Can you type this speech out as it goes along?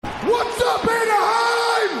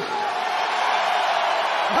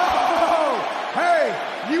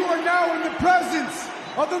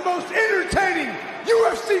the most entertaining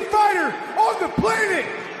UFC fighter on the planet.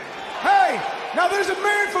 Hey, now there's a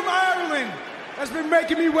man from Ireland that's been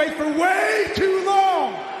making me wait for way too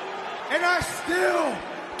long. And I still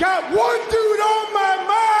got one dude on my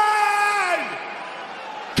mind.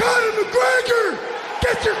 Conor McGregor,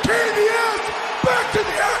 get your candy ass back to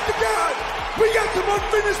the octagon. We got some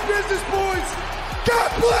unfinished business, boys.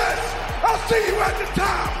 God bless. I'll see you at the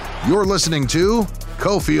top. You're listening to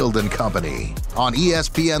Cofield and Company on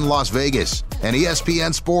ESPN Las Vegas and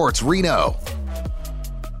ESPN Sports Reno.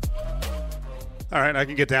 All right, I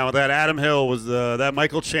can get down with that. Adam Hill was that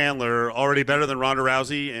Michael Chandler already better than Ronda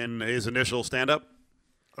Rousey in his initial stand-up?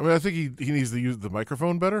 I mean, I think he needs to use the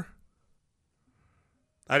microphone better.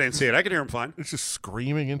 I didn't see it. I could hear him fine. It's just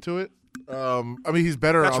screaming into it. I mean, he's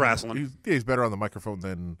better. That's wrestling. He's better on the microphone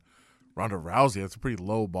than Ronda Rousey. That's a pretty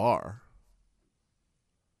low bar.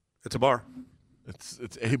 It's a bar.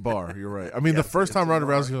 It's a bar. You're right. I mean, the first time Ronda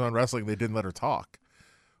Rousey was on wrestling, they didn't let her talk,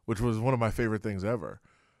 which was one of my favorite things ever.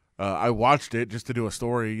 I watched it just to do a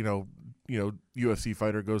story. You know, UFC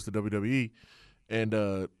fighter goes to WWE, and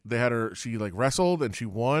they had her. She like wrestled and she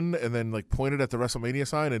won, and then like pointed at the WrestleMania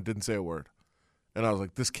sign and didn't say a word. And I was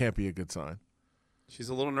like, this can't be a good sign. She's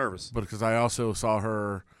a little nervous. But because I also saw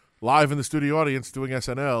her live in the studio audience doing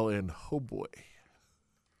SNL, and oh boy,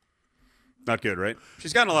 not good, right?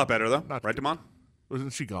 She's gotten a lot better though, right, Damon?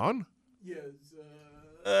 Wasn't she gone? Yes.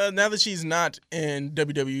 Now that she's not in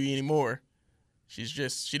WWE anymore. She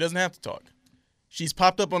doesn't have to talk. She's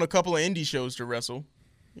popped up on a couple of indie shows to wrestle,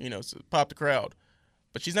 so pop the crowd.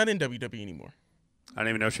 But she's not in WWE anymore. I didn't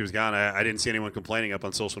even know she was gone. I didn't see anyone complaining up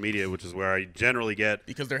on social media, which is where I generally get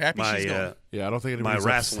because they're happy she's gone. Yeah, I don't think anybody's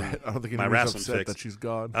upset. I don't think anybody's upset that she's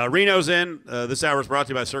gone. Reno's in. This hour is brought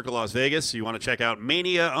to you by Circle Las Vegas. You want to check out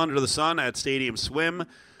Mania Under the Sun at Stadium Swim.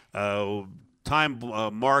 Time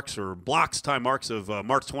marks of March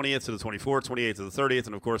 20th to the 24th, 28th to the 30th,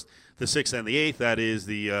 and, of course, the 6th and the 8th. That is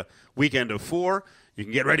the weekend of 4. You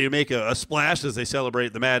can get ready to make a splash as they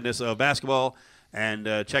celebrate the madness of basketball, and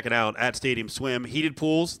check it out at Stadium Swim. Heated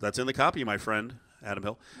pools, that's in the copy, my friend, Adam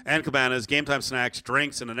Hill, and cabanas, game time snacks,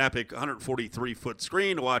 drinks, and an epic 143-foot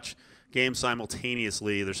screen to watch games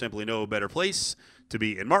simultaneously. There's simply no better place to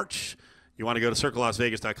be in March. You want to go to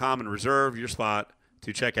CircleLasVegas.com and reserve your spot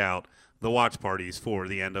to check out the watch parties for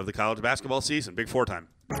the end of the college basketball season. Big 4 time.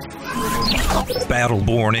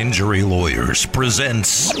 Battleborn Injury Lawyers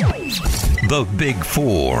presents The Big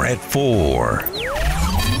 4 at 4.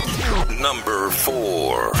 Number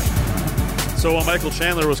 4. So while Michael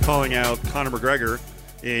Chandler was calling out Conor McGregor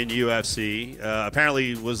in UFC,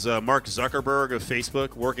 apparently was Mark Zuckerberg of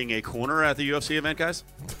Facebook working a corner at the UFC event, guys?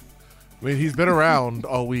 I mean, he's been around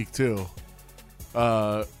all week, too.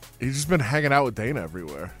 He's just been hanging out with Dana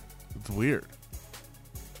everywhere. It's weird.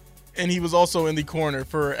 And he was also in the corner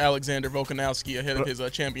for Alexander Volkanovski ahead of his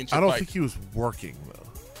championship fight. I don't think he was working, though.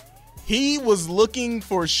 He was looking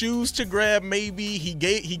for shoes to grab, maybe. He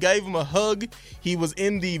gave him a hug. He was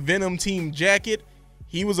in the Venom team jacket.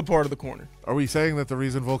 He was a part of the corner. Are we saying that the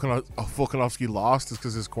reason Volkanovski lost is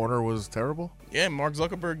because his corner was terrible? Yeah, Mark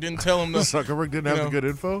Zuckerberg didn't tell him. Zuckerberg didn't have the good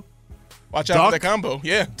info? Watch out for that combo,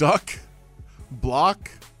 yeah. Duck? Block?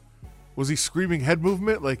 Was he screaming head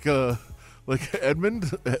movement like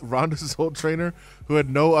Edmund, Ronda's old trainer, who had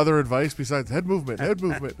no other advice besides head movement, head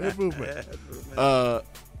movement, head movement?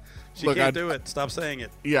 She can't do it. Stop saying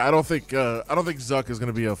it. Yeah, I don't think Zuck is going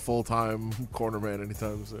to be a full-time cornerman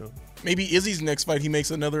anytime soon. Maybe Izzy's next fight, he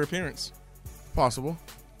makes another appearance. Possible.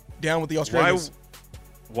 Down with the Australians.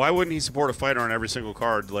 Why wouldn't he support a fighter on every single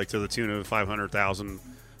card, like to the tune of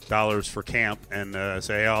 $500,000 for camp, and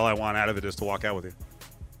say, all I want out of it is to walk out with you?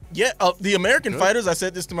 Yeah, the American fighters, I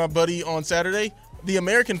said this to my buddy on Saturday, the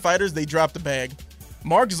American fighters, they dropped the bag.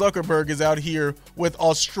 Mark Zuckerberg is out here with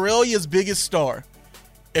Australia's biggest star.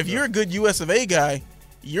 If you're a good US of A guy,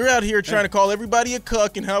 you're out here trying to call everybody a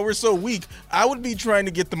cuck and how we're so weak. I would be trying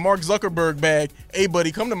to get the Mark Zuckerberg bag. Hey,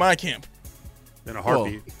 buddy, come to my camp. In a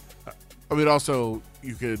heartbeat. Well, I mean, also,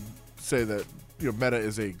 you could say that Meta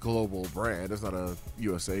is a global brand. It's not a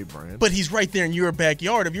USA brand. But he's right there in your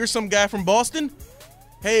backyard. If you're some guy from Boston,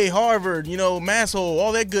 hey, Harvard, masshole,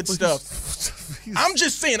 all that good stuff. I'm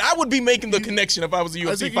just saying, I would be making the connection if I was a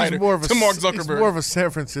UFC fighter to Mark Zuckerberg. He's more of a San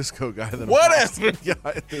Francisco guy than whatever. A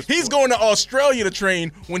guy He's going to Australia to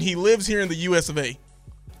train when he lives here in the US of A.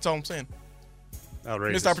 That's all I'm saying.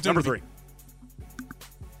 Outrageous. Missed opportunity.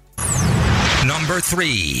 Number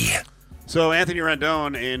 3. So Anthony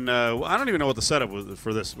Rendon I don't even know what the setup was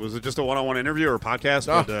for this. Was it just a one-on-one interview or a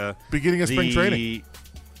podcast? Beginning of spring training.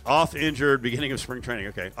 Off-injured, beginning of spring training.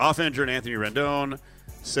 Okay. Off-injured Anthony Rendon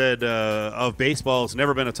said of baseball, it's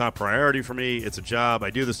never been a top priority for me. It's a job. I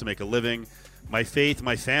do this to make a living. My faith,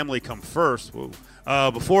 my family come first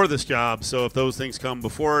before this job. So if those things come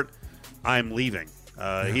before it, I'm leaving.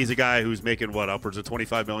 He's a guy who's making, upwards of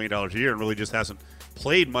 $25 million a year and really just hasn't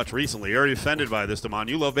played much recently. You're already offended by this, Damon.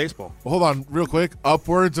 You love baseball. Well, hold on real quick.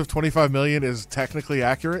 Upwards of $25 million is technically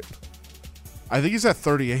accurate. I think he's at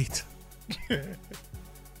 38.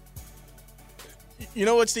 You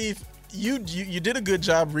know what, Steve? You did a good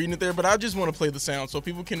job reading it there, but I just want to play the sound so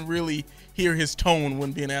people can really hear his tone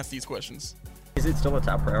when being asked these questions. Is it still a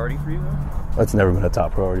top priority for you? That's never been a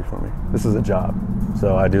top priority for me. This is a job,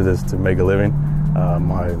 so I do this to make a living.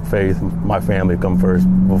 My faith, my family come first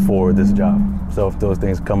before this job. So if those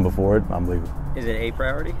things come before it, I'm leaving. Is it a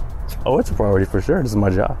priority? Oh, it's a priority for sure. This is my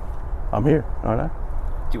job. I'm here, aren't I?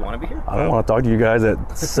 Do you want to be here? I don't want to talk to you guys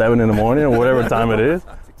at 7 in the morning or whatever time it is.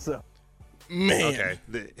 So. Man.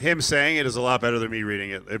 Okay. Him saying it is a lot better than me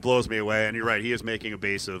reading it. It blows me away. And you're right. He is making a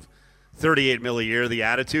base of $38 million a year. The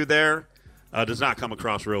attitude there does not come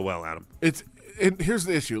across real well, Adam. Here's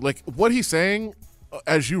the issue. Like, what he's saying,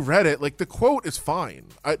 as you read it, like, the quote is fine.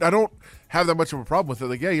 I don't have that much of a problem with it.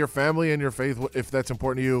 Like, yeah, your family and your faith, if that's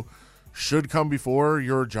important to you, should come before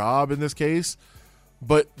your job in this case.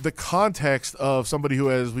 But the context of somebody who,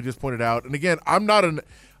 as we just pointed out, and again, I'm not an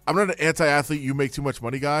anti-athlete, you make too much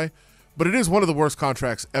money guy, but it is one of the worst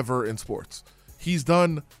contracts ever in sports. He's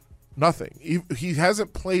done nothing. He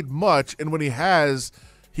hasn't played much, and when he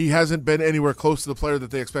hasn't been anywhere close to the player that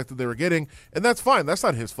they expected they were getting, and that's fine. That's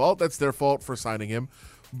not his fault. That's their fault for signing him.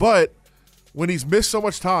 But when he's missed so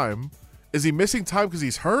much time, is he missing time because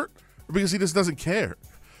he's hurt or because he just doesn't care?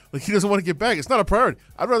 Like, he doesn't want to get back. It's not a priority.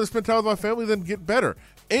 I'd rather spend time with my family than get better.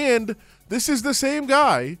 And this is the same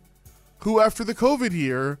guy who, after the COVID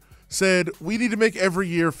year, said, we need to make every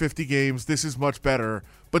year 50 games. This is much better.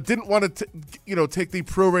 But didn't want to, take the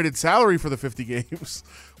prorated salary for the 50 games.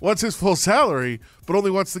 Wants his full salary, but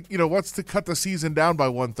only wants to cut the season down by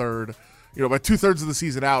 1/3. By 2/3 of the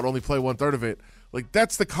season out, only play 1/3 of it. Like,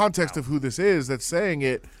 that's the context of who this is that's saying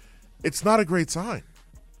it. It's not a great sign.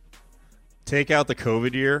 Take out the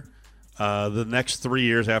COVID year. The next 3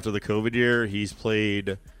 years after the COVID year, he's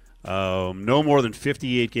played no more than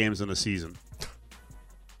 58 games in a season.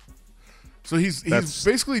 So he's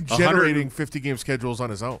basically generating 50-game schedules on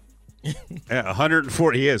his own. Yeah,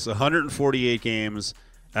 140. He is 148 games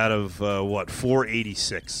out of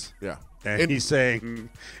 486. Yeah, and he's saying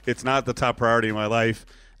it's not the top priority in my life.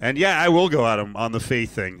 And yeah, I will go at him on the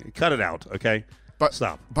faith thing. Cut it out, okay? But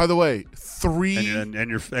stop. By the way, and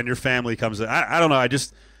your family comes in. I don't know.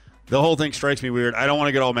 The whole thing strikes me weird. I don't want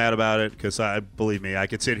to get all mad about it because believe me, I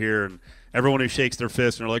could sit here and everyone who shakes their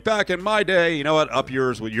fist and are like, back in my day, you know what? Up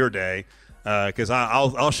yours with your day. Because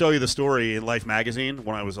I'll show you the story in Life magazine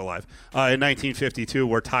when I was alive in 1952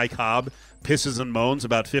 where Ty Cobb pisses and moans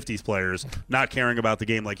about 50s players not caring about the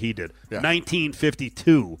game like he did. Yeah.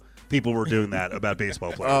 1952 people were doing that about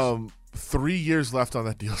baseball players. 3 years left on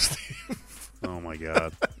that deal, Steve. Oh my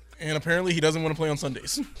God. And apparently he doesn't want to play on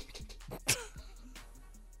Sundays.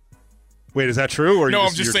 Wait, is that true? Or no,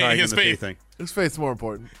 I'm just saying his faith thing. His faith's more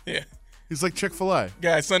important. Yeah. He's like Chick-fil-A.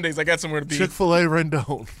 Guys, Sundays I got somewhere to be. Chick-fil-A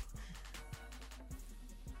Rendon.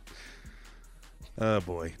 Oh,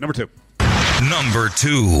 boy. Number 2. Number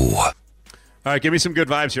 2. All right, give me some good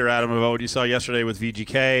vibes here, Adam, about what you saw yesterday with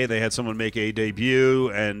VGK. They had someone make a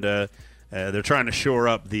debut, and they're trying to shore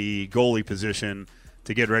up the goalie position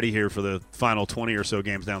to get ready here for the final 20 or so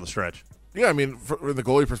games down the stretch. Yeah, I mean, from the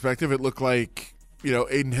goalie perspective, it looked like,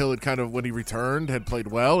 Aiden Hill had kind of, when he returned, had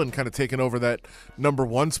played well and kind of taken over that number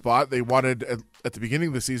 1 spot. They wanted, at the beginning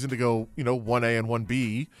of the season, to go, 1A and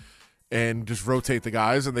 1B. And just rotate the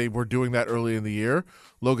guys, and they were doing that early in the year.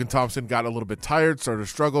 Logan Thompson got a little bit tired, started to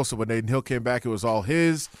struggle, so when Aiden Hill came back, it was all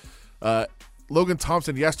his. Logan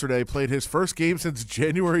Thompson yesterday played his first game since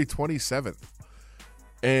January 27th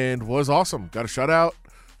and was awesome. Got a shutout.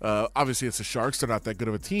 Obviously, it's the Sharks. They're not that good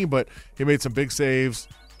of a team, but he made some big saves,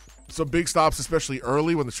 some big stops, especially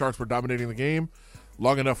early when the Sharks were dominating the game.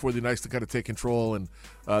 Long enough for the Knights to kind of take control, and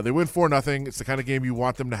they win 4-0. It's the kind of game you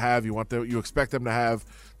want them to have. You expect them to have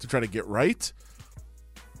to try to get right.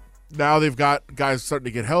 Now they've got guys starting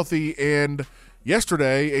to get healthy, and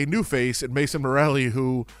yesterday a new face in Mason Morelli,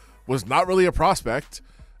 who was not really a prospect,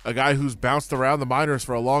 a guy who's bounced around the minors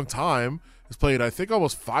for a long time, has played I think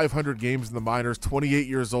almost 500 games in the minors. 28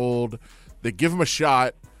 years old. They give him a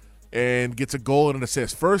shot and gets a goal and an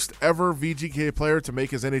assist. First ever VGK player to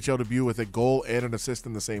make his NHL debut with a goal and an assist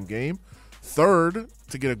in the same game. Third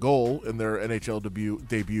to get a goal in their NHL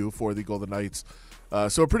debut for the Golden Knights.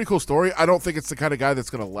 So a pretty cool story. I don't think it's the kind of guy that's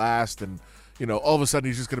going to last and all of a sudden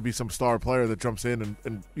he's just going to be some star player that jumps in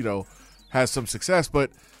and has some success.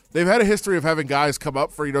 But they've had a history of having guys come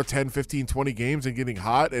up for 10, 15, 20 games and getting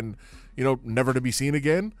hot and never to be seen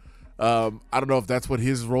again. I don't know if that's what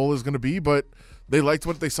his role is going to be, but they liked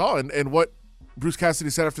what they saw. And what Bruce Cassidy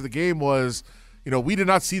said after the game was, we did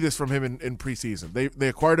not see this from him in preseason. They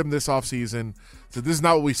acquired him this offseason. So this is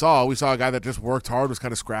not what we saw. We saw a guy that just worked hard, was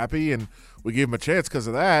kind of scrappy, and we gave him a chance because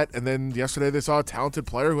of that. And then yesterday they saw a talented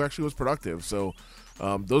player who actually was productive. So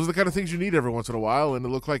those are the kind of things you need every once in a while, and it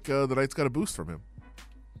looked like the Knights got a boost from him.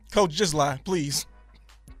 Coach, just lie, please.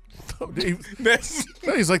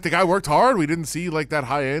 He's like, the guy worked hard. We didn't see like that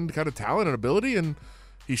high-end kind of talent and ability, and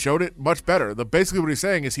he showed it much better. Basically what he's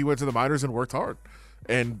saying is he went to the minors and worked hard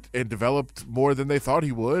and developed more than they thought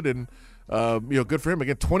he would. And, good for him.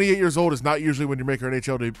 Again, 28 years old is not usually when you make your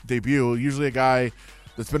NHL debut. Usually a guy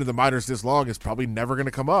that's been in the minors this long is probably never going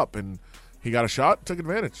to come up. And he got a shot, took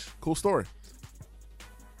advantage. Cool story.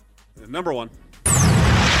 Number one.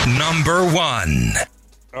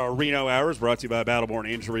 Our Reno Hours brought to you by Battleborn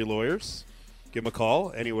Injury Lawyers. Give them a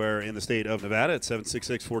call anywhere in the state of Nevada at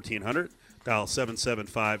 766-1400. Dial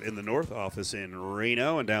 775 in the north. Office in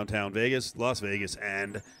Reno and downtown Vegas, Las Vegas,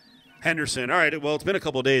 and Henderson. All right, well, it's been a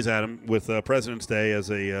couple of days, Adam, with President's Day as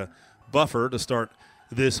a buffer to start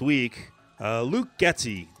this week. Luke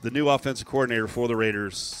Getsy, the new offensive coordinator for the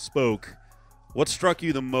Raiders, spoke. What struck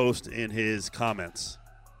you the most in his comments?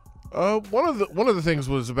 One of the things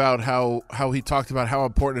was about how he talked about how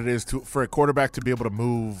important it is for a quarterback to be able to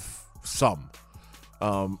move some.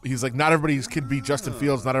 He's like, not everybody can be Justin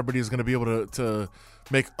Fields. Not everybody is going to be able to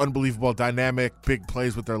make unbelievable, dynamic, big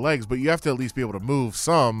plays with their legs, but you have to at least be able to move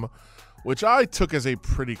some, which I took as a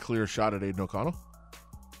pretty clear shot at Aiden O'Connell.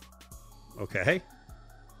 Okay.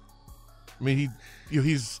 I mean,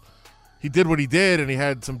 he did what he did, and he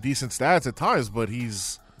had some decent stats at times, but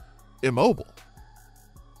he's immobile.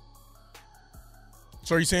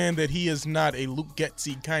 So are you saying that he is not a Luke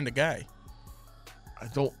Getsy kind of guy? I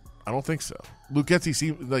don't think so. Luke Getsy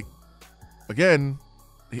seemed like, again,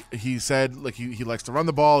 he said like he likes to run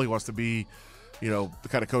the ball. He wants to be, the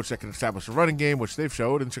kind of coach that can establish a running game, which they've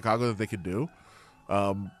showed in Chicago that they could do.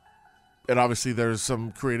 And obviously there's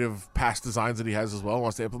some creative pass designs that he has as well,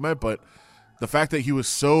 wants to implement. But the fact that he was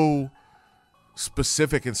so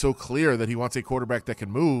specific and so clear that he wants a quarterback that can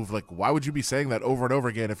move, like, why would you be saying that over and over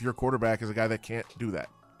again if your quarterback is a guy that can't do that?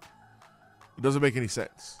 It doesn't make any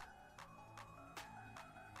sense.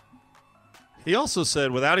 He also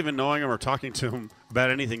said, without even knowing him or talking to him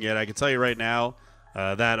about anything yet, I can tell you right now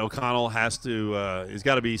that O'Connell he's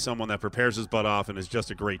got to be someone that prepares his butt off and is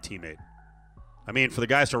just a great teammate. I mean, for the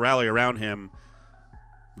guys to rally around him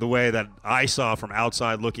the way that I saw from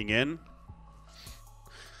outside looking in,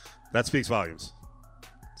 that speaks volumes.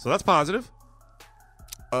 So that's positive.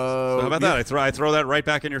 So how about that? I throw that right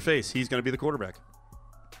back in your face. He's going to be the quarterback.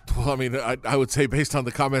 Well, I mean, I would say based on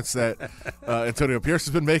the comments that Antonio Pierce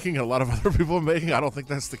has been making and a lot of other people have been making, I don't think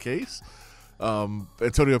that's the case.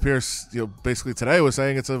 Antonio Pierce, basically today was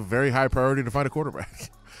saying it's a very high priority to find a quarterback.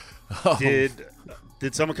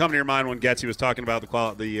 Did someone come to your mind when Getsy was talking about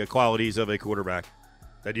the qualities of a quarterback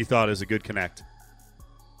that you thought is a good connect?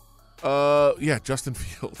 Yeah, Justin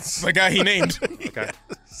Fields. The guy he named. Okay.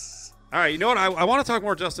 All right, you know what? I want to talk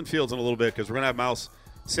more Justin Fields in a little bit because we're going to have Miles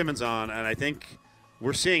Simmons on, and I think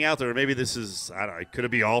we're seeing out there, maybe this is, I don't know, could it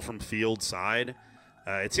be all from Fields' side?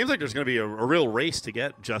 It seems like there's going to be a real race to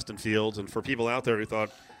get Justin Fields, and for people out there who thought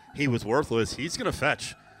he was worthless, he's going to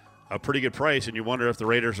fetch a pretty good price, and you wonder if the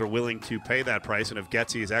Raiders are willing to pay that price and if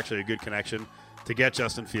Getsy is actually a good connection to get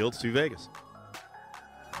Justin Fields to Vegas.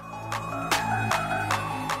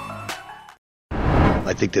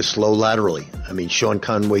 I think they're slow laterally. I mean, Sean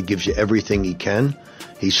Conway gives you everything he can.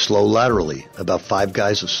 He's slow laterally. About 5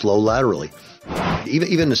 guys are slow laterally.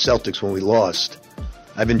 Even the Celtics, when we lost,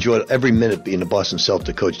 I've enjoyed every minute being the Boston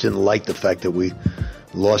Celtic coach. Didn't like the fact that we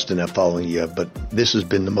lost in that following year, but this has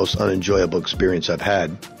been the most unenjoyable experience I've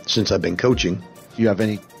had since I've been coaching. Do you have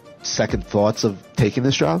any second thoughts of taking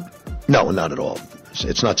this job? No, not at all.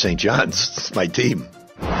 It's not St. John's. It's my team.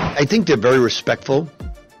 I think they're very respectful.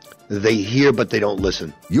 They hear, but they don't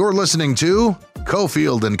listen. You're listening to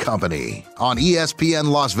Cofield and Company on ESPN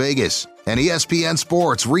Las Vegas and ESPN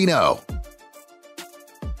Sports Reno.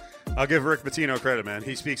 I'll give Rick Pitino credit, man.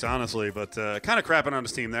 He speaks honestly, but kind of crapping on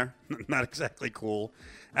his team there. Not exactly cool.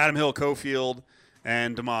 Adam Hill, Cofield,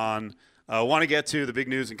 and Damon want to get to the big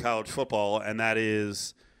news in college football, and that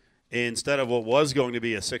is instead of what was going to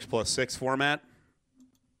be a 6+6 format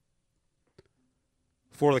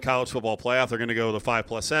for the college football playoff, they're going to go the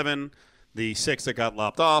 5+7. The 6 that got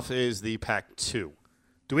lopped off is the Pac-2.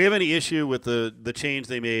 Do we have any issue with the change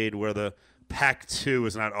they made where the Pac-2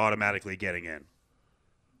 is not automatically getting in.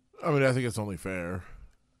 I mean, I think it's only fair.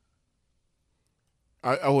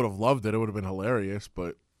 I would have loved it. It would have been hilarious,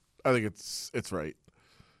 but I think it's right.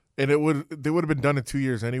 And they would have been done in 2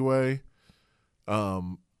 years anyway,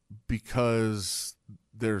 because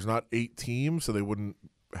there's not 8 teams, so they wouldn't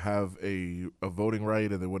have a voting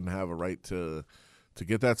right, and they wouldn't have a right to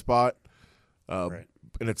get that spot. Right.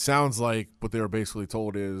 And it sounds like what they were basically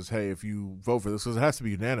told is, hey, if you vote for this, because it has to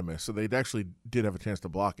be unanimous, so they actually did have a chance to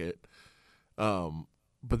block it.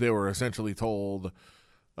 But they were essentially told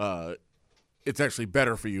it's actually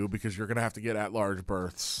better for you because you're going to have to get at-large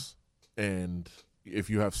berths, and if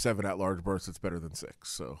you have 7 at-large berths, it's better than 6.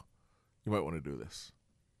 So you might want to do this.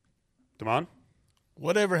 Damon?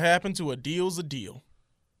 Whatever happened to a deal's a deal.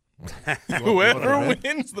 Whoever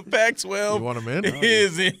wins the Pac-12 you want them in?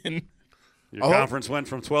 is in. Your conference went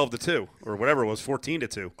from 12-2, or whatever it was,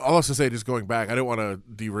 14-2. I'll also say, just going back, I didn't want to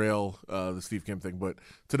derail the Steve Kim thing, but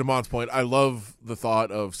to Damon's point, I love the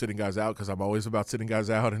thought of sitting guys out because I'm always about sitting guys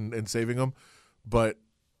out and saving them. But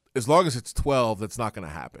as long as it's 12, that's not going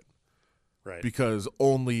to happen. Right. Because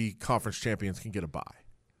only conference champions can get a bye.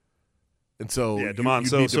 And so, yeah, Damon.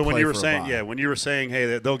 So when you were saying,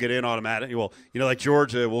 hey, they'll get in automatically. Well, like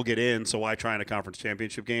Georgia will get in, so why try in a conference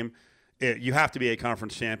championship game? You have to be a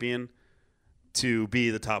conference champion to be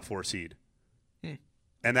the top 4 seed.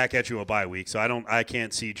 And that gets you a bye week. So I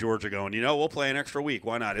can't see Georgia going, we'll play an extra week.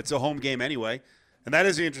 Why not? It's a home game anyway. And that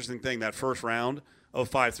is the interesting thing, that first round of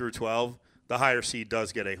 5 through 12, the higher seed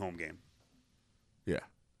does get a home game. Yeah.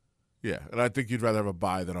 Yeah. And I think you'd rather have a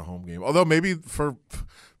bye than a home game. Although maybe for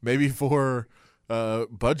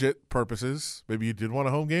budget purposes, maybe you did want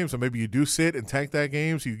a home game. So maybe you do sit and tank that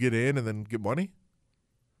game so you get in and then get money.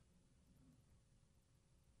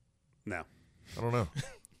 No. I don't know.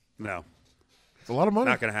 No. It's a lot of money.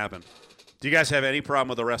 Not going to happen. Do you guys have any problem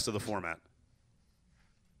with the rest of the format?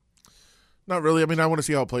 Not really. I mean, I want to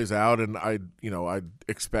see how it plays out, and I'd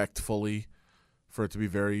expect fully for it to be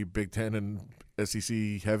very Big Ten and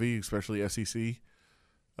SEC heavy, especially SEC.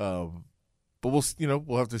 But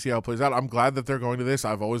we'll have to see how it plays out. I'm glad that they're going to this.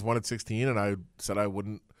 I've always wanted 16, and I said I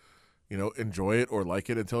wouldn't, enjoy it or like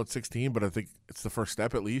it until it's 16. But I think it's the first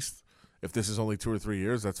step at least. If this is only 2 or 3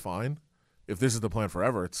 years, that's fine. If this is the plan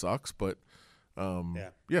forever, it sucks. But we'll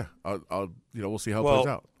see how it plays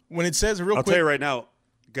out. When it says I'll tell you right now.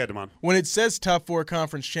 Go ahead, Damon. When it says top 4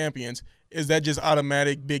 conference champions, is that just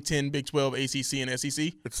automatic Big 10, Big 12, ACC, and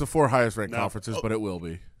SEC? It's the 4 highest ranked conferences, but it will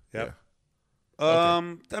be. Yep.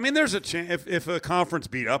 Yeah. I mean, there's a chance if a conference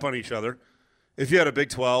beat up on each other. If you had a Big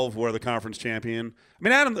 12 where the conference champion, I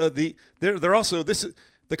mean, Adam, they're also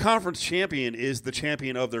the conference champion is the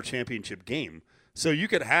champion of their championship game. So you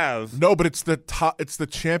could have but it's the top. It's the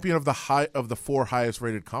champion of the 4 highest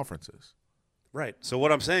rated conferences. Right. So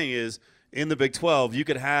what I'm saying is, in the Big 12, you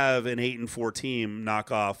could have an 8-4 team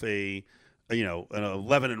knock off an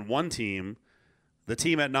 11-1 team. The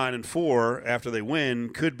team at 9-4 after they win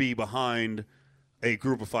could be behind a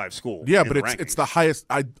Group of 5 school. Yeah, but it's the highest.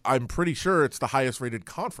 I'm pretty sure it's the highest rated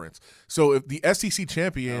conference. So if the SEC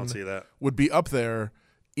champion would be up there,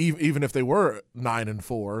 even if they were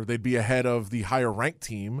 9-4, they'd be ahead of the higher ranked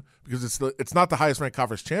team because it's not the highest ranked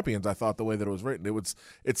conference champions. I thought the way that it was written,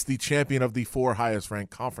 it's the champion of the 4 highest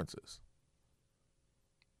ranked conferences.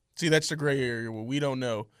 See, that's the gray area where we don't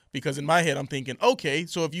know. Because in my head, I'm thinking, okay,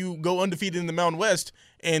 so if you go undefeated in the Mountain West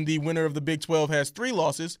and the winner of the Big 12 has 3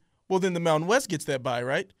 losses, well, then the Mountain West gets that bye,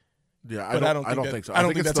 right? Yeah, I don't think so. I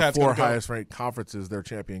think it's the 4 highest ranked conferences their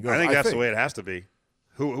champion goes. I think that's the way it has to be.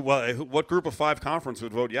 What Group of 5 conference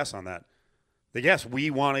would vote yes on that? Yes,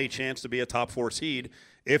 we want a chance to be a top 4 seed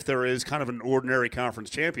if there is kind of an ordinary conference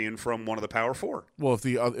champion from one of the Power 4. Well, if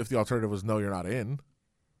the alternative was no, you're not in,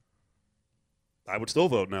 I would still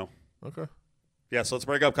vote no. Okay. Yeah, so let's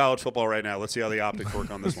break up college football right now. Let's see how the optics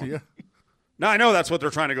work on this one. Yeah. No, I know that's what they're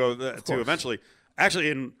trying to go to eventually. Actually,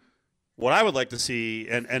 in what I would like to see,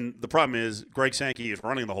 and the problem is Greg Sankey is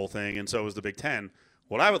running the whole thing, and so is the Big Ten.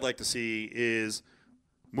 What I would like to see is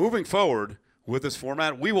moving forward with this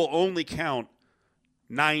format, we will only count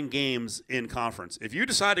 9 games in conference. If you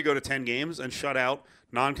decide to go to 10 games and shut out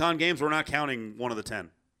non-con games, we're not counting one of the 10.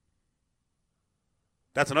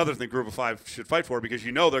 That's another thing Group of 5 should fight for because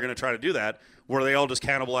they're going to try to do that where they all just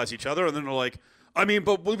cannibalize each other and then they're like, I mean,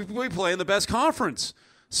 but we play in the best conference.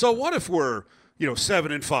 So what if we're,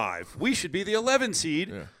 7-5? We should be the 11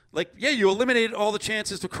 seed. Yeah. You eliminated all the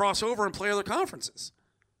chances to cross over and play other conferences.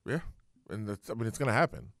 Yeah. And it's going to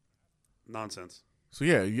happen. Nonsense. So,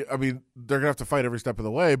 yeah, they're going to have to fight every step of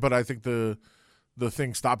the way, but I think the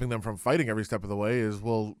thing stopping them from fighting every step of the way is,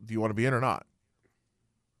 well, do you want to be in or not?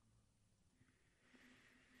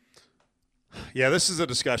 Yeah, this is a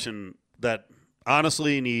discussion that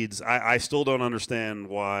honestly needs – I still don't understand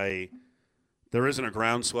why there isn't a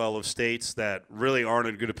groundswell of states that really aren't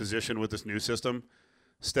in a good position with this new system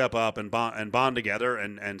step up and bond together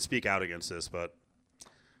and speak out against this. But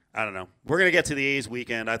I don't know. We're going to get to the A's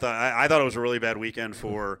weekend. I thought it was a really bad weekend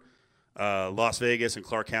for Las Vegas and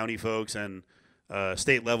Clark County folks and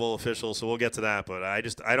state-level officials, so we'll get to that. But I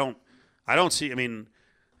don't see – I mean –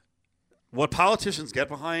 what politicians get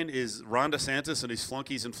behind is Ron DeSantis and these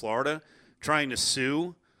flunkies in Florida trying to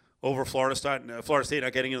sue over Florida State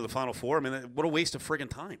not getting into the Final Four. I mean, what a waste of friggin'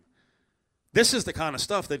 time. This is the kind of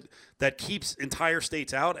stuff that keeps entire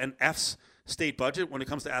states out and F's state budget when it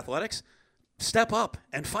comes to athletics. Step up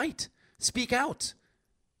and fight. Speak out.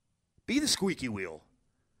 Be the squeaky wheel.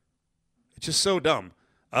 It's just so dumb.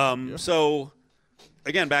 So,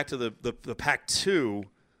 again, back to the Pac-2.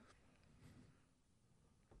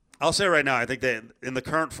 I'll say right now, I think that in the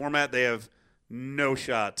current format, they have no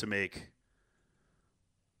shot to make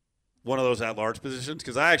one of those at-large positions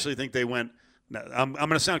because I actually think they went – I'm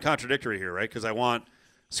going to sound contradictory here, right, because I want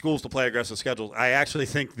schools to play aggressive schedules. I actually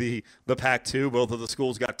think the Pac-2, both of the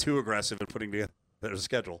schools got too aggressive in putting together their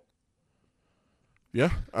schedule.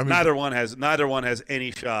 Yeah. I mean, neither one has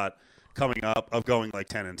any shot coming up of going like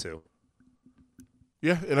 10-2.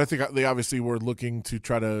 Yeah, and I think they obviously were looking to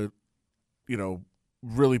try to,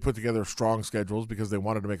 really put together strong schedules because they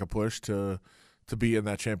wanted to make a push to be in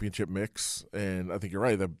that championship mix. And I think you're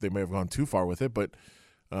right that they may have gone too far with it. But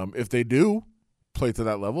if they do play to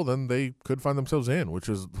that level, then they could find themselves in, which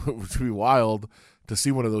would be wild to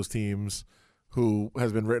see one of those teams who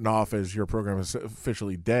has been written off as your program is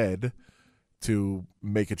officially dead to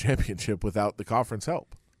make a championship without the conference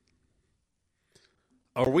help.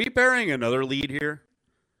 Are we burying another lead here?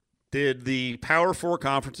 Did the Power Four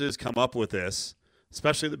conferences come up with this,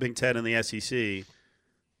 especially the Big Ten and the SEC,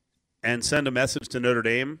 and send a message to Notre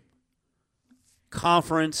Dame?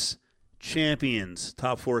 Conference champions,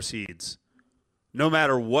 top 4 seeds. No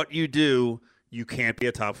matter what you do, you can't be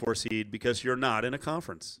a top 4 seed because you're not in a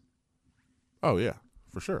conference. Oh, yeah,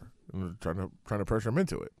 for sure. And trying to pressure them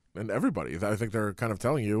into it. And everybody, I think they're kind of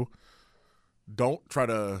telling you, don't try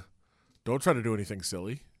to do anything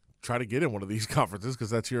silly. Try to get in one of these conferences because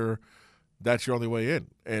that's your only way in.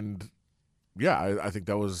 And yeah, I think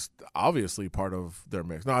that was obviously part of their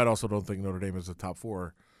mix. Now, I also don't think Notre Dame is a top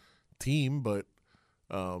 4 team, but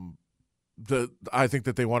I think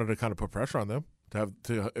that they wanted to kind of put pressure on them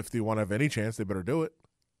if they want to have any chance, they better do it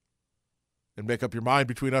and make up your mind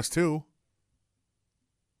between us two.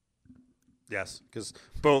 Yes, because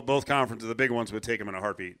both conferences, the big ones, would take them in a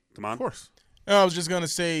heartbeat. Come on, of course. I was just gonna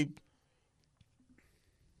say,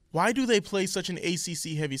 why do they play such an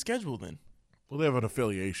ACC heavy schedule then? Well, they have an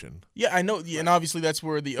affiliation. Yeah, I know, and obviously that's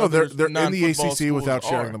where the they're in the ACC without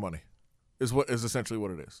sharing are. the money. Is essentially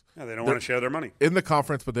what it is. Yeah, they don't want to share their money in the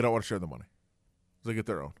conference, but they don't want to share the money. They get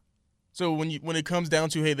their own. So when it comes down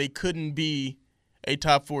to, hey, they couldn't be a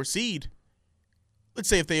top 4 seed. Let's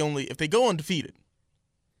say if they go undefeated.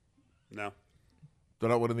 No, they're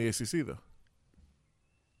not winning the ACC though.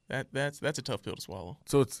 That's a tough pill to swallow.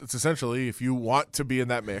 So it's essentially, if you want to be in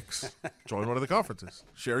that mix, join one of the conferences.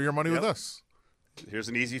 Share your money with us. Here's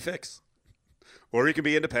an easy fix. Or you can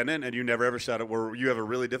be independent and you never ever shot it, where you have a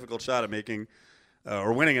really difficult shot at making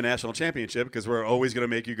or winning a national championship because we're always going to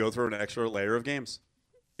make you go through an extra layer of games.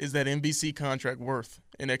 Is that NBC contract worth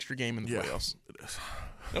an extra game in the playoffs? It is.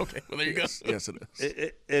 Okay, well, there you go. Yes, it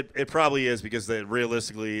is. It probably is because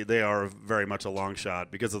realistically they are very much a long shot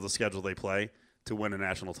because of the schedule they play to win a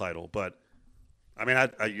national title. But, I mean,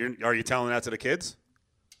 are you telling that to the kids?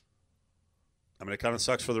 I mean, it kind of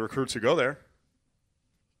sucks for the recruits who go there.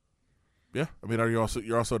 Yeah, I mean,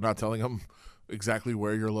 you're also not telling them exactly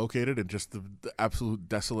where you're located in just the absolute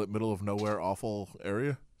desolate middle of nowhere, awful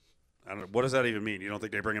area? I don't know. What does that even mean? You don't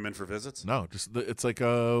think they bring them in for visits? No, it's like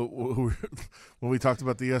when we talked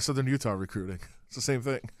about the Southern Utah recruiting. It's the same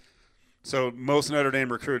thing. So most Notre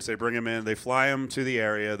Dame recruits, they bring them in, they fly them to the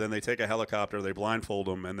area, then they take a helicopter, they blindfold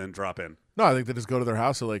them, and then drop in. No, I think they just go to their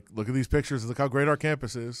house and look at these pictures, look how great our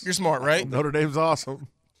campus is. You're smart, right? Notre Dame's awesome.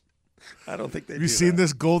 I don't think they Have you seen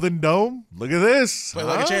this Golden Dome? Look at this. Play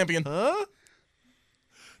like a champion. Huh?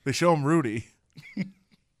 They show him Rudy.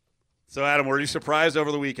 So, Adam, were you surprised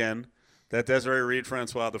over the weekend that Desiree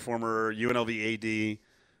Reed-Francois, the former UNLV AD,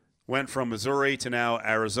 went from Missouri to now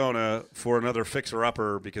Arizona for another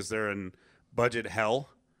fixer-upper because they're in budget hell?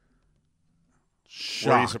 Shocked.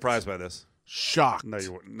 Were you surprised by this? Shocked. No,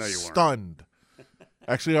 you weren't. Stunned.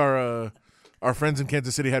 Actually, our friends in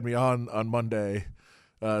Kansas City had me on Monday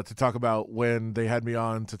to talk about when they had me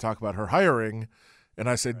on to talk about her hiring, and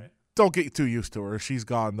I said, don't get too used to her. She's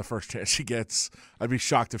gone the first chance she gets. I'd be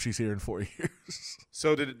shocked if she's here in 4 years.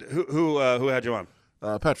 So who had you on?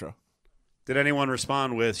 Petra. Did anyone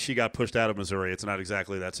respond with she got pushed out of Missouri? It's not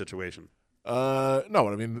exactly that situation. No,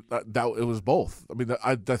 I mean that it was both. I mean,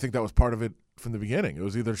 I think that was part of it from the beginning. It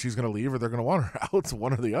was either she's going to leave or they're going to want her out. It's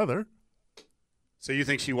one or the other. So you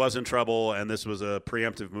think she was in trouble, and this was a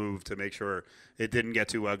preemptive move to make sure it didn't get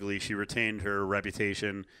too ugly? She retained her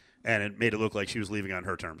reputation, and it made it look like she was leaving on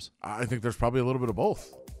her terms. I think there's probably a little bit of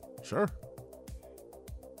both. Sure.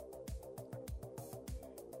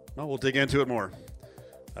 Well, we'll dig into it more.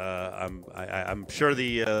 I'm sure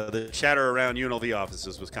the chatter around UNLV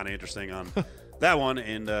offices was kind of interesting on that one,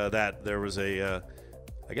 and that there was an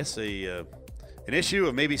issue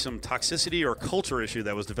of maybe some toxicity or culture issue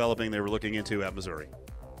that was developing. They were looking into at Missouri.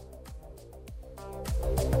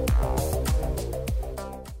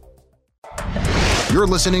 You're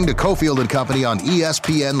listening to Cofield and Company on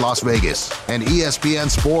ESPN Las Vegas and ESPN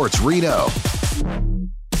Sports Reno.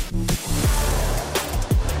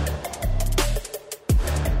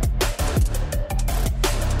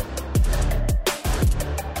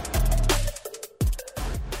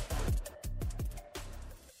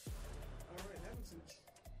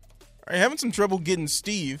 All right, having some trouble getting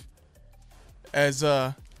Steve, as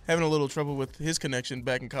having a little trouble with his connection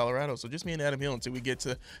back in Colorado. So just me and Adam Hill until we get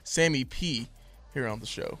to Sammy P here on the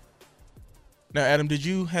show. Now, Adam, did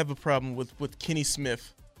you have a problem with what Kenny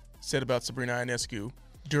Smith said about Sabrina Ionescu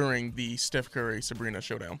during the Steph Curry-Sabrina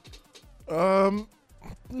showdown?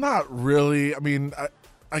 Not really. I mean,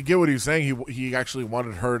 I get what he's saying. He actually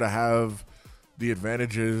wanted her to have the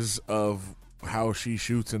advantages of how she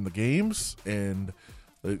shoots in the games, and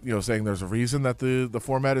saying there's a reason that the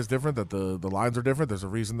format is different, that the lines are different. There's a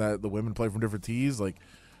reason that the women play from different tees. Like,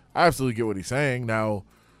 I absolutely get what he's saying. Now,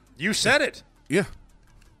 you said it. Yeah.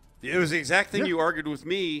 It was the exact thing you argued with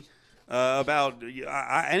me about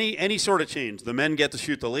any sort of change. The men get to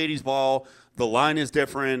shoot the ladies' ball. The line is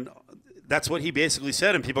different. That's what he basically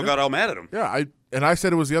said, and people got all mad at him. Yeah, I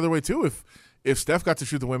said it was the other way too. If Steph got to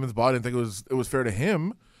shoot the women's ball, I didn't think it was fair to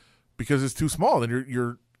him because it's too small. Then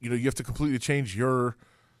you have to completely change your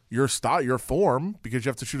style, your form, because you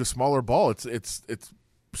have to shoot a smaller ball. It's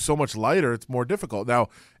so much lighter. It's more difficult. Now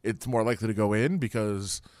it's more likely to go in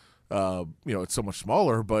because it's so much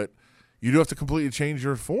smaller. But you do have to completely change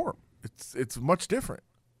your form. It's much different.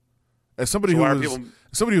 As somebody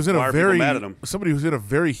who's in a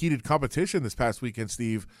very heated competition this past weekend,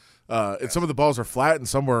 Steve, and some of the balls are flat and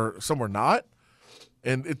some were not,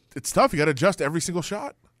 and it's tough. You got to adjust every single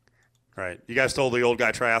shot. Right. You guys stole the old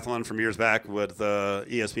guy triathlon from years back with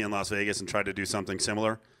ESPN Las Vegas and tried to do something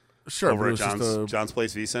similar. Sure. Over at John's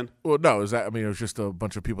Place, VSiN. Well, no, it was just a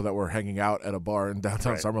bunch of people that were hanging out at a bar in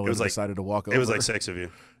downtown Summerlin and decided to walk over. It was like 6 of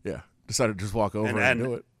you. Yeah. Decided to just walk over and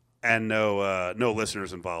do it. And no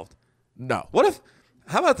listeners involved. No.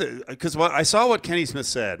 How about because I saw what Kenny Smith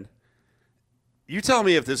said. You tell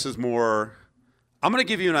me if this is more. I'm going to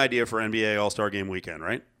give you an idea for NBA All-Star Game weekend,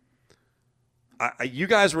 right? You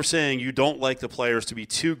guys were saying you don't like the players to be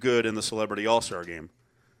too good in the Celebrity All-Star Game.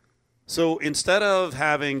 So instead of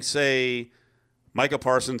having, say, Micah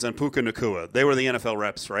Parsons and Puka Nacua, they were the NFL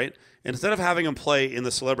reps, right? Instead of having them play in the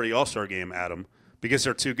Celebrity All-Star Game, Adam, because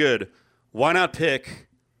they're too good, why not pick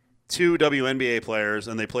 2 WNBA players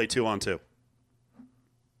and they play 2-on-2?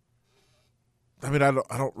 I mean, I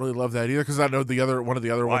don't really love that either because I know one of the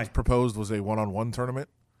other ones proposed was a 1-on-1 tournament.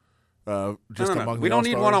 No. We don't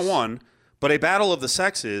need 1-on-1. But a battle of the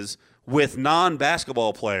sexes with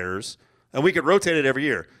non-basketball players, and we could rotate it every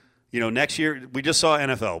year. Next year, we just saw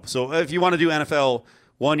NFL. So if you want to do NFL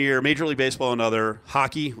one year, Major League Baseball another,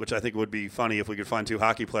 hockey, which I think would be funny if we could find 2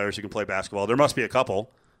 hockey players who can play basketball. There must be a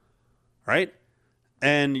couple, right?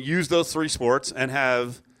 And use those 3 sports and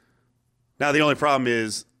have – now the only problem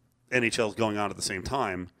is NHL is going on at the same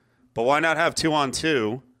time. But why not have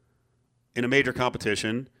 2-on-2 in a major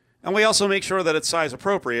competition? And we also make sure that it's size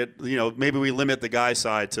appropriate. Maybe we limit the guy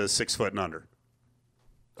side to 6 foot and under.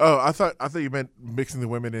 Oh, I thought you meant mixing the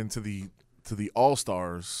women into the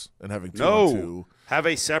All-Stars and having 2-on-2. No, have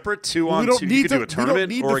a separate 2-on-2. You could do a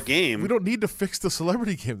tournament or a game. We don't need to fix the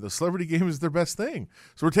celebrity game. The celebrity game is their best thing.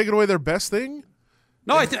 So we're taking away their best thing?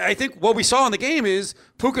 No, I think what we saw in the game is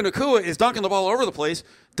Puka Nacua is dunking the ball all over the place.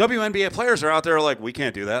 WNBA players are out there like, we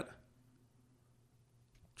can't do that.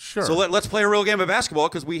 Sure. So let's play a real game of basketball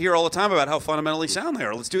because we hear all the time about how fundamentally sound they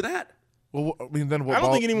are. Let's do that. Well, I mean, then I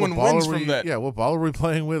don't think anyone wins from that. Yeah, what ball are we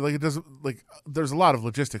playing with? Like, it doesn't there's a lot of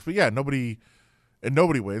logistics, but yeah, nobody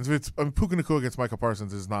wins. Puka Nacua against Micah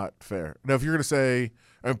Parsons is not fair. Now, if you're going to say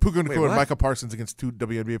Puka Nacua and Micah Parsons against 2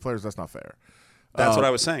 WNBA players, that's not fair. That's what I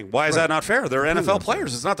was saying. Why is that not fair? They're NFL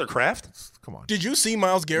players. It's not their craft. Come on. Did you see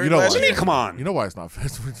Myles Garrett What last do you year? mean, come on? You know why it's not fair?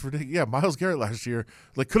 It's ridiculous. Yeah, Myles Garrett last year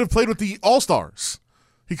could have played with the All-Stars.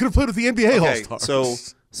 He could have played with the NBA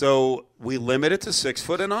All-Stars. So we limit it to 6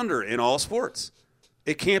 foot and under in all sports.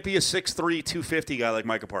 It can't be a 6'3", 250 guy like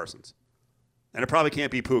Micah Parsons. And it probably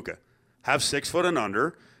can't be Puka. Have 6 foot and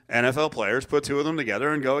under NFL players, put 2 of them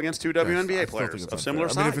together and go against 2 WNBA players of similar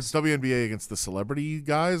size. I mean, if it's WNBA against the celebrity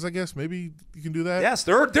guys, I guess maybe you can do that. Yes,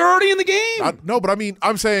 they're already in the game. No, but I mean,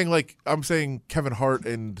 I'm saying Kevin Hart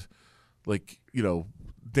and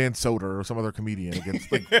Dan Soder or some other comedian against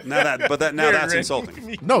that's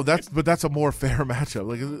insulting. No, that's a more fair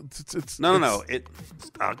matchup. No.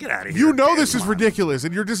 I'll get out of here. You know this is ridiculous,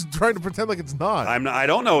 and you're just trying to pretend like it's not. I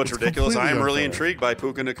don't know it's ridiculous. I am really unfair. intrigued by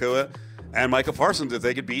Puka Nacua and Micah Parsons if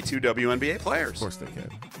they could be 2 WNBA players. Of course they can.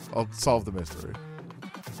 I'll solve the mystery.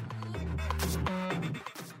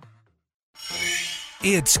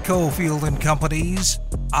 It's Cofield and Company's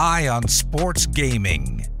Eye on Sports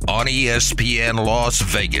Gaming on ESPN Las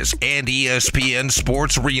Vegas and ESPN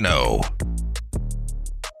Sports Reno.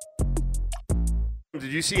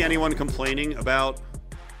 Did you see anyone complaining about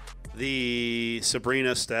the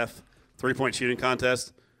Sabrina Steph 3-point shooting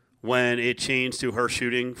contest when it changed to her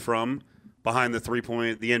shooting from behind the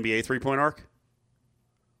NBA 3-point arc?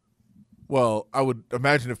 Well, I would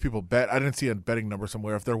imagine if people bet. I didn't see a betting number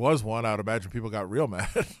somewhere. If there was one, I would imagine people got real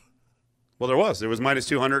mad. Well, there was. It was minus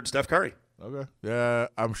 200 Steph Curry. Okay. Yeah,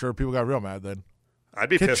 I'm sure people got real mad then. I'd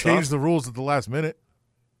be pissed off. Change the rules at the last minute.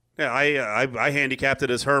 Yeah, I handicapped it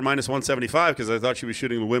as her minus 175 because I thought she was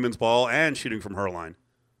shooting the women's ball and shooting from her line.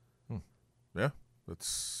 Yeah,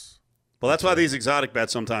 that's. Well, that's why these exotic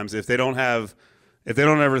bets sometimes, if they don't have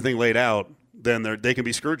everything laid out, then they can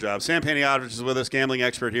be screw jobs. Sam Paniotich is with us, gambling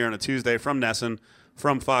expert here on a Tuesday from Nesson,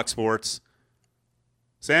 from Fox Sports.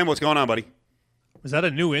 Sam, what's going on, buddy? Was that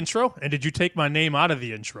a new intro? And did you take my name out of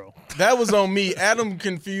the intro? That was on me. Adam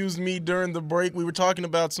confused me during the break. We were talking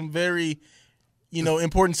about some very,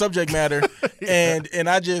 important subject matter, and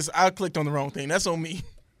I clicked on the wrong thing. That's on me.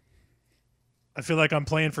 I feel like I'm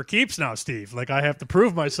playing for keeps now, Steve. Like I have to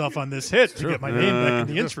prove myself on this hit to get my name back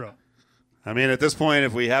in the intro. I mean, at this point,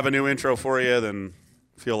 if we have a new intro for you, then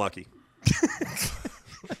feel lucky.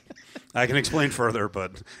 I can explain further,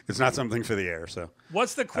 but it's not something for the air. So,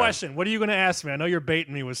 what's the question? What are you going to ask me? I know you're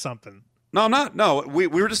baiting me with something. No, I'm not. No, we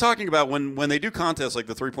were just talking about when they do contests like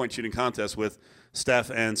the 3-point shooting contest with Steph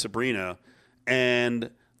and Sabrina, and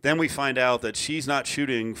then we find out that she's not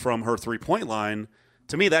shooting from her 3-point line.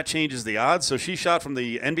 To me, that changes the odds. So she shot from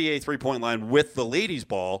the NBA 3-point line with the ladies'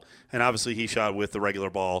 ball, and obviously he shot with the regular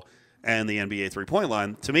ball and the NBA 3-point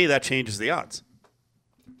line. To me, that changes the odds.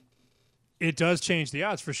 It does change the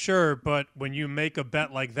odds for sure, but when you make a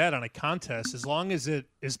bet like that on a contest, as long as it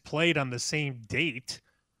is played on the same date,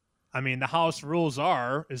 I mean, the house rules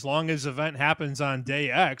are, as long as the event happens on day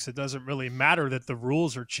X, it doesn't really matter that the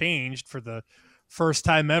rules are changed for the first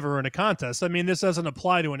time ever in a contest. I mean, this doesn't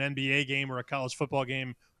apply to an NBA game or a college football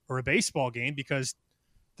game or a baseball game because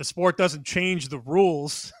the sport doesn't change the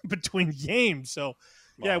rules between games. So,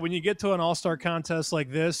 yeah, when you get to an all-star contest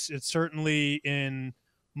like this, it's certainly in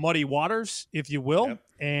muddy waters, if you will. Yep.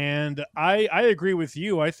 And I agree with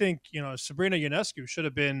you. I think, Sabrina Ionescu should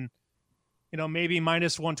have been, maybe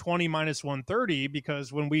minus 120, minus 130,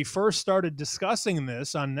 because when we first started discussing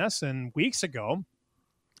this on Nesson weeks ago,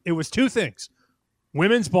 it was two things: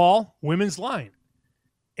 women's ball, women's line.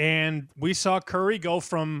 And we saw Curry go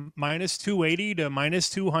from minus 280 to minus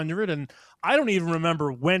 200. And I don't even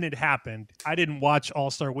remember when it happened. I didn't watch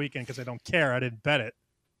All-Star Weekend because I don't care. I didn't bet it.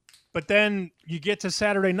 But then you get to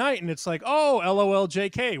Saturday night and it's like, oh, LOL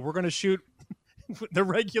JK, we're going to shoot the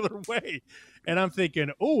regular way. And I'm thinking,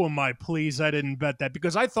 oh, am I pleased I didn't bet that?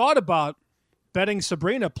 Because I thought about betting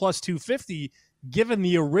Sabrina plus 250 given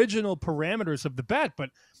the original parameters of the bet. But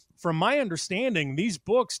from my understanding, these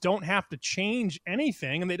books don't have to change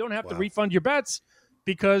anything and they don't have to refund your bets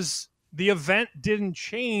because the event didn't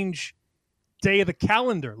change day of the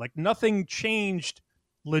calendar. Like nothing changed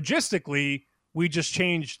logistically. We just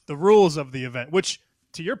changed the rules of the event, which,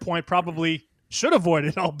 to your point, probably should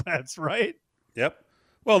avoid all bets, right? Yep.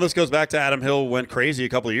 Well, this goes back to Adam Hill went crazy a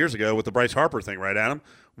couple of years ago with the Bryce Harper thing, right, Adam?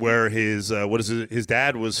 Where his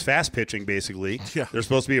dad was fast pitching, basically. Yeah. There's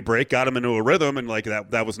supposed to be a break, got him into a rhythm, and like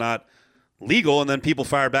that was not legal. And then people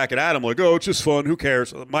fired back at Adam like, oh, it's just fun. Who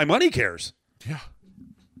cares? My money cares. Yeah.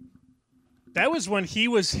 That was when he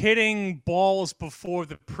was hitting balls before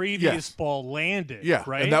the previous ball landed,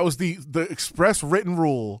 right? And that was the express written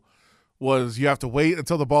rule was you have to wait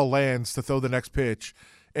until the ball lands to throw the next pitch.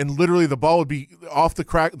 And literally the ball would be off the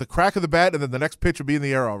crack of the bat, and then the next pitch would be in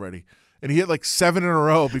the air already. and he hit like 7 in a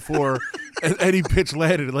row before any pitch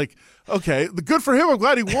landed. Like, okay, good for him. I'm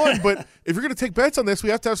glad he won. But if you're going to take bets on this, we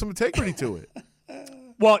have to have some integrity to it.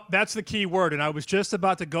 Well, that's the key word, and I was just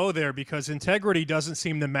about to go there because integrity doesn't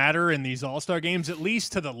seem to matter in these All-Star games, at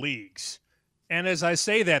least to the leagues. And as I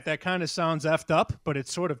say that kind of sounds effed up, but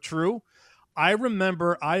it's sort of true. I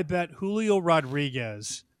remember I bet Julio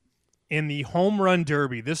Rodriguez in the home run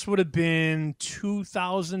derby. This would have been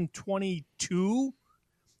 2022.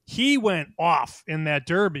 He went off in that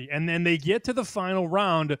derby, and then they get to the final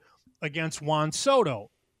round against Juan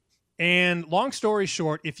Soto. And long story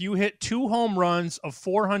short, if you hit 2 home runs of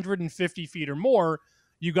 450 feet or more,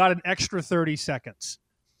 you got an extra 30 seconds.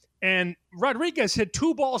 And Rodriguez hit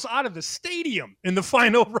 2 balls out of the stadium in the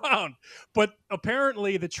final round. But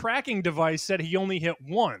apparently the tracking device said he only hit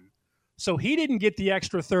 1. So he didn't get the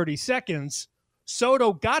extra 30 seconds.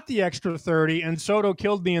 Soto got the extra 30, and Soto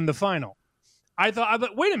killed me in the final. I thought,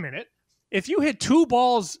 wait a minute. If you hit 2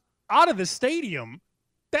 balls out of the stadium,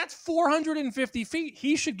 that's 450 feet.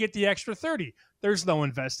 He should get the extra 30. There's no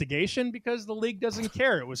investigation because the league doesn't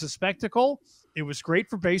care. It was a spectacle. It was great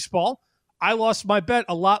for baseball. I lost my bet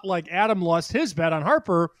a lot like Adam lost his bet on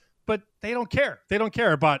Harper, but they don't care. They don't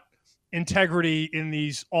care about integrity in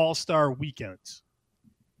these all-star weekends.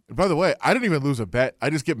 And by the way, I didn't even lose a bet. I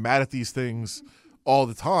just get mad at these things all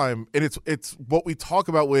the time. And it's what we talk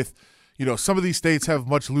about with, some of these states have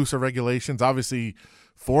much looser regulations. Obviously,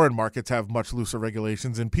 foreign markets have much looser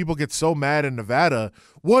regulations, and people get so mad in Nevada,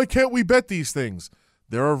 why can't we bet these things?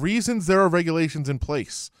 There are reasons there are regulations in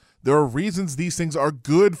place. There are reasons these things are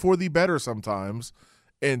good for the better sometimes,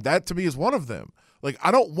 and that to me is one of them. Like,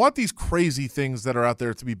 I don't want these crazy things that are out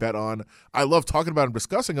there to be bet on. I love talking about and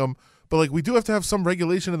discussing them, but like we do have to have some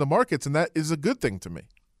regulation in the markets, and that is a good thing to me.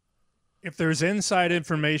 If there's inside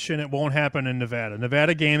information, it won't happen in Nevada.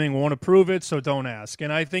 Nevada Gaming won't approve it, so don't ask.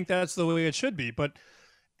 And I think that's the way it should be. But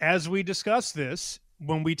as we discuss this,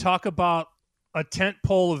 when we talk about a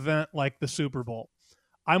tentpole event like the Super Bowl,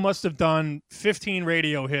 I must have done 15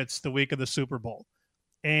 radio hits the week of the Super Bowl.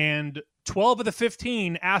 And 12 of the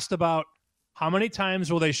 15 asked about how many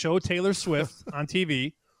times will they show Taylor Swift on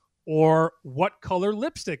TV, or what color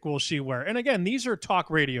lipstick will she wear? And again, these are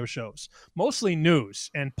talk radio shows, mostly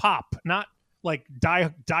news and pop, not like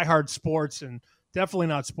diehard sports, and definitely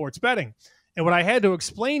not sports betting. And what I had to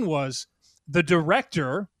explain was the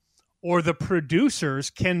director or the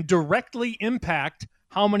producers can directly impact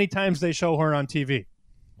how many times they show her on TV.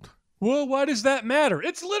 Well, why does that matter?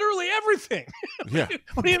 It's literally everything. Yeah.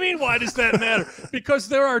 What do you mean, why does that matter? Because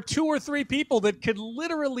there are 2 or 3 people that could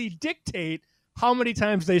literally dictate how many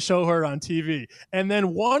times they show her on TV. And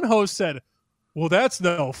then one host said, well, that's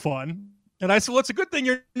no fun. And I said, well, it's a good thing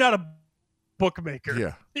you're not a bookmaker.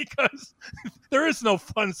 Yeah. Because there is no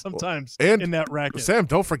fun sometimes and in that racket. Sam,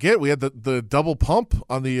 don't forget, we had the double pump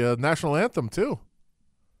on the national anthem, too.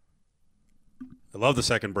 I love the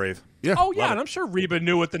second Brave. Yeah. Oh, yeah, and I'm sure Reba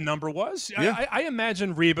knew what the number was. Yeah. I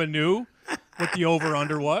imagine Reba knew what the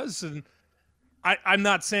over-under was, and I'm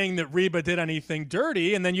not saying that Reba did anything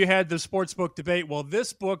dirty. And then you had the sportsbook debate. Well,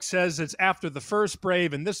 this book says it's after the first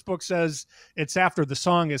Brave, and this book says it's after the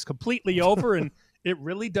song is completely over, and it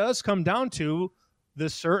really does come down to the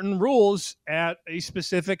certain rules at a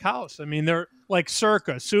specific house. I mean, they're like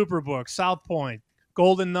Circa, Superbook, South Point,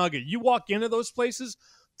 Golden Nugget. You walk into those places,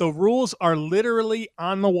 the rules are literally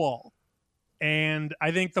on the wall. And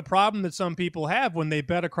I think the problem that some people have when they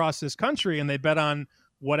bet across this country and they bet on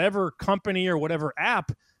whatever company or whatever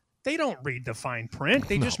app, they don't read the fine print.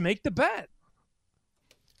 They just make the bet.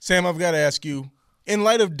 Sam, I've got to ask you, in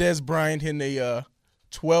light of Des Bryant hitting a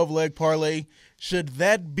 12-leg parlay, should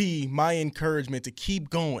that be my encouragement to keep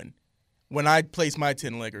going when I place my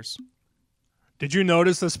 10-leggers? Did you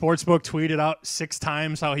notice the sportsbook tweeted out 6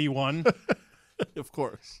 times how he won? Of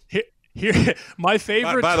course. Here, my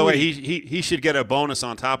favorite. By the way, he should get a bonus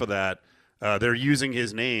on top of that. They're using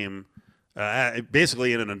his name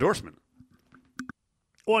basically in an endorsement.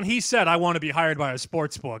 Well, and he said, I want to be hired by a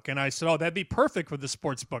sportsbook. And I said, oh, that'd be perfect for the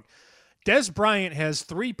sportsbook. Des Bryant has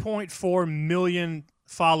 3.4 million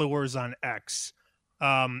followers on X.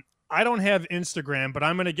 I don't have Instagram, but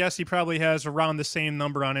I'm going to guess he probably has around the same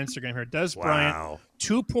number on Instagram here. Des Bryant,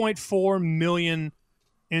 2.4 million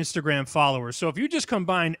Instagram followers. So if you just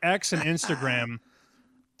combine X and Instagram,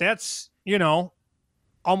 that's,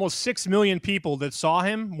 almost 6 million people that saw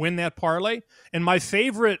him win that parlay. And my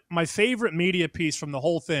favorite media piece from the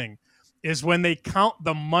whole thing is when they count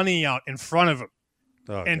the money out in front of him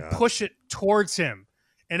and push it towards him.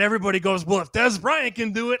 And everybody goes, well, if Des Bryant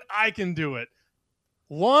can do it, I can do it.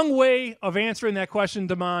 Long way of answering that question,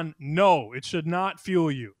 Damon. No, it should not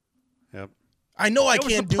fuel you. Yep. I know I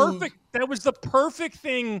can't do. That was the perfect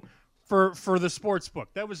thing for the sports book.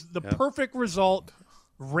 That was the perfect result.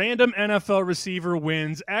 Random NFL receiver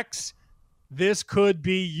wins X. This could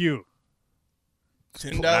be you.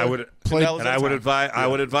 I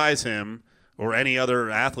would advise him or any other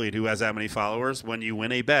athlete who has that many followers, when you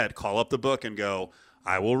win a bet, call up the book and go,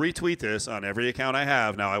 I will retweet this on every account I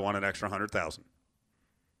have. Now I want an extra 100,000.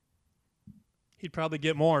 He'd probably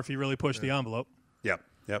get more if he really pushed the envelope. Yep.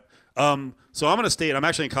 So I'm going to state, I'm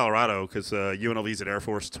actually in Colorado because UNLV's at Air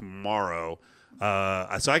Force tomorrow.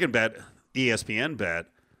 So I can bet, ESPN bet.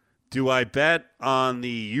 Do I bet on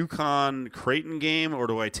the UConn-Creighton game, or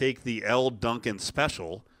do I take the L. Duncan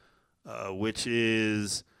special, which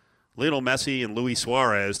is Lionel Messi and Luis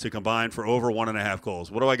Suarez to combine for over 1.5 goals?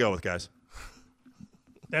 What do I go with, guys?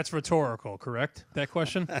 That's rhetorical, correct? That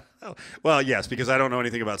question? Well, yes, because I don't know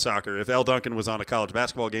anything about soccer. If L. Duncan was on a college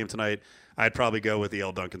basketball game tonight, I'd probably go with the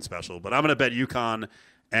L. Duncan special. But I'm going to bet UConn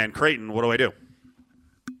and Creighton. What do I do?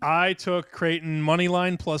 I took Creighton money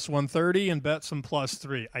line plus 130 and bet some plus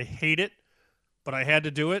 3. I hate it, but I had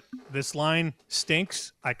to do it. This line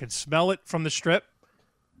stinks. I could smell it from the strip.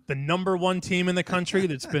 The number one team in the country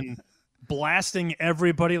that's been blasting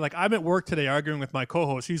everybody. Like, I'm at work today arguing with my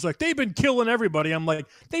co-host. He's like, they've been killing everybody. I'm like,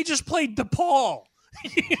 they just played DePaul.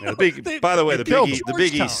 By the way,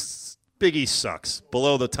 the Big East sucks.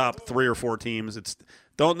 Below the top 3 or 4 teams.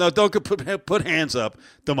 Don't put hands up,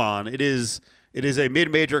 Damon. It is a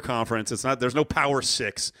mid-major conference. It's not. There's no Power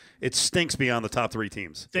 6. It stinks beyond the top 3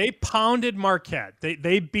 teams. They pounded Marquette.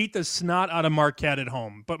 They beat the snot out of Marquette at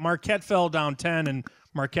home, but Marquette fell down 10 and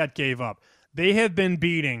Marquette gave up. They have been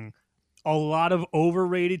beating a lot of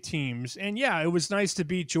overrated teams, and yeah, it was nice to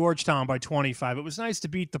beat Georgetown by 25. It was nice to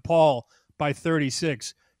beat DePaul by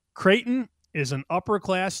 36. Creighton is an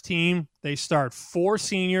upper-class team. They start 4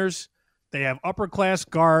 seniors. They have upper-class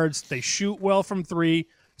guards. They shoot well from 3.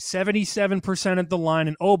 77% at the line,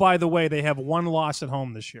 and oh, by the way, they have 1 loss at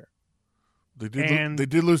home this year. They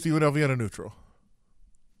did lose to UNLV on a neutral.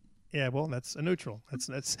 Yeah, well, that's a neutral. That's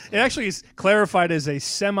it. Actually is clarified as a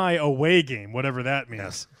semi-away game, whatever that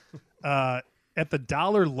means. At the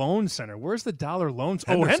Dollar Loan Center. Where's the Dollar Loan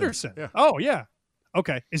Center? Oh, Henderson. Yeah. Oh, yeah.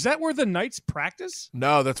 Okay, is that where the Knights practice?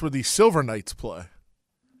 No, that's where the Silver Knights play.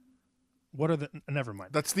 What are the? Never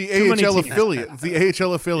mind. That's the AHL affiliate. It's the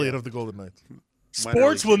AHL affiliate of the Golden Knights.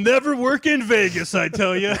 Sports will never work in Vegas, I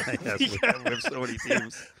tell you. Yes, we have so many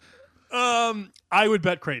teams. I would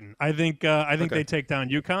bet Creighton. I think they take down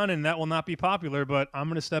UConn, and that will not be popular, but I'm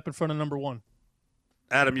going to step in front of number 1.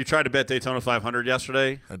 Adam, you tried to bet Daytona 500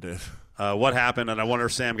 yesterday. I did. What happened? And I wonder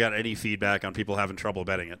if Sam got any feedback on people having trouble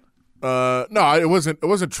betting it. No, it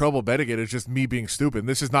wasn't trouble betting it. It's just me being stupid.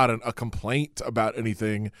 This is not a complaint about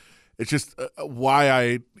anything. It's just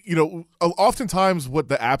why oftentimes what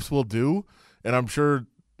the apps will do, and I'm sure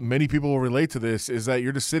many people will relate to this, is that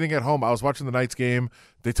you're just sitting at home. I was watching the Knights game.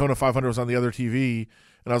 Daytona 500 was on the other TV,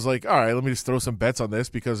 and I was like, all right, let me just throw some bets on this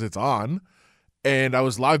because it's on. And I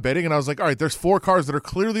was live betting, and I was like, all right, there's 4 cars that are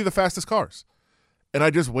clearly the fastest cars. And I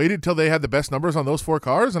just waited till they had the best numbers on those 4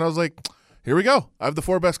 cars, and I was like, here we go. I have the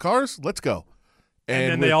 4 best cars. Let's go.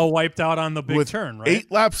 And then they all wiped out on the big turn, right?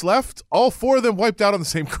 8 laps left, all 4 of them wiped out on the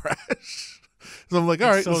same crash. So I'm like, all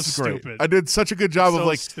right, this is great. I did such a good job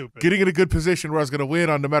of getting in a good position where I was going to win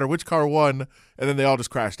on no matter which car won, and then they all just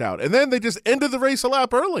crashed out. And then they just ended the race a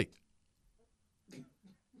lap early.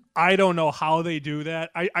 I don't know how they do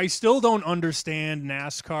that. I still don't understand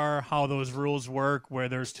NASCAR, how those rules work, where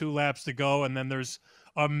there's 2 laps to go and then there's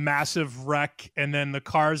a massive wreck, and then the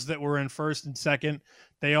cars that were in first and second,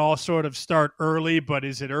 they all sort of start early, but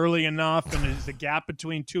is it early enough, and is the gap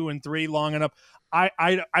between 2 and 3 long enough?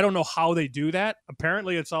 I don't know how they do that.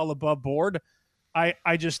 Apparently it's all above board. I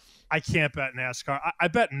can't bet NASCAR. I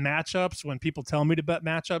bet matchups when people tell me to bet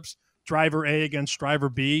matchups, driver A against driver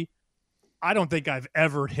B. I don't think I've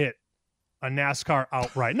ever hit a NASCAR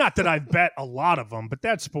outright. Not that I've bet a lot of them, but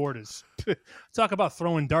that sport is talk about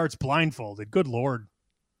throwing darts blindfolded. Good Lord.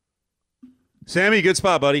 Sammy, good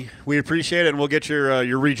spot, buddy. We appreciate it, and we'll get your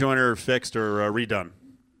rejoiner fixed or redone.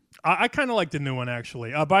 I kind of like the new one,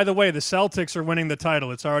 actually. By the way, the Celtics are winning the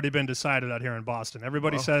title. It's already been decided out here in Boston.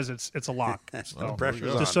 Everybody says it's a lock. So,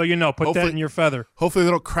 just so you know, put that in your feather. Hopefully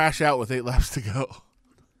they don't crash out with 8 laps to go.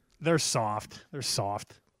 They're soft.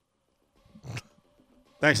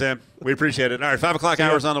 Thanks, Sam. We appreciate it. All right, 5 o'clock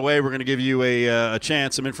hours on the way. We're going to give you a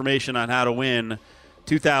chance, some information on how to win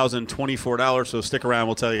 $2,024. So stick around.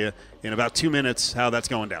 We'll tell you in about 2 minutes how that's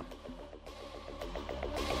going down.